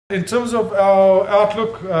In terms of our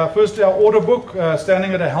outlook, firstly our order book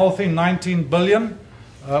standing at a healthy 19 billion.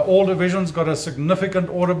 All divisions got a significant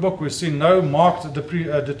order book. We've seen no marked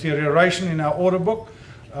deterioration in our order book.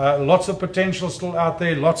 Lots of potential still out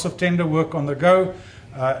there, lots of tender work on the go.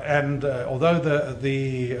 Although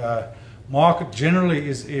the market generally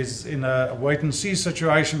is in a wait-and-see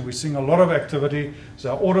situation, we're seeing a lot of activity.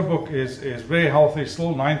 So our order book is very healthy,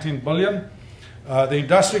 still 19 billion. The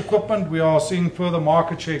industry equipment, we are seeing further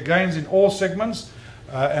market share gains in all segments,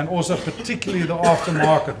 and also particularly the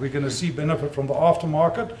aftermarket. We're going to see benefit from the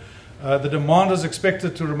aftermarket. The demand is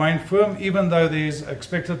expected to remain firm, even though there is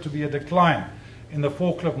expected to be a decline in the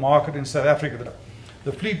forklift market in South Africa.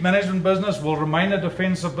 The fleet management business will remain a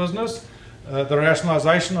defensive business. The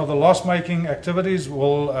rationalization of the loss-making activities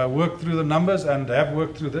will work through the numbers and have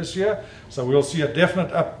worked through this year. So we'll see a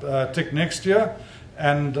definite uptick next year,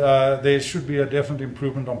 and there should be a definite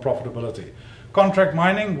improvement on profitability. Contract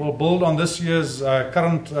mining will build on this year's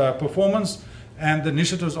current performance, and the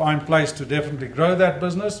initiatives are in place to definitely grow that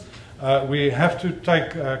business. We have to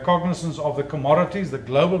take cognizance of the commodities, the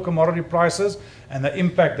global commodity prices, and the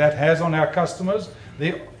impact that has on our customers.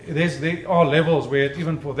 There are levels where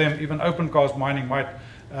even for them, even open cast mining might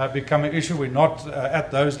become an issue. We're not at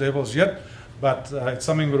those levels yet, but it's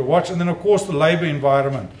something we'll watch. And then of course the labour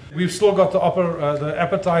environment. We've still got the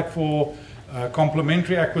appetite for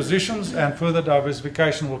complementary acquisitions, and further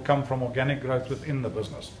diversification will come from organic growth within the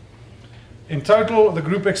business. In total, the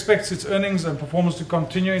group expects its earnings and performance to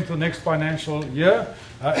continue into the next financial year.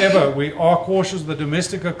 However, we are cautious of the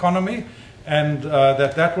domestic economy, and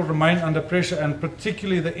that will remain under pressure, and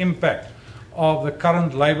particularly the impact of the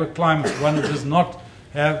current labour climate. One does not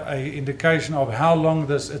have an indication of how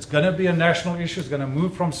long it's going to be a national issue. It's going to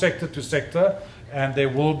move from sector to sector, and there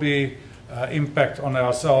will be impact on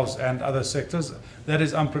ourselves and other sectors. That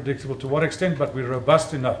is unpredictable to what extent, but we're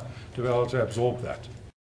robust enough to be able to absorb that.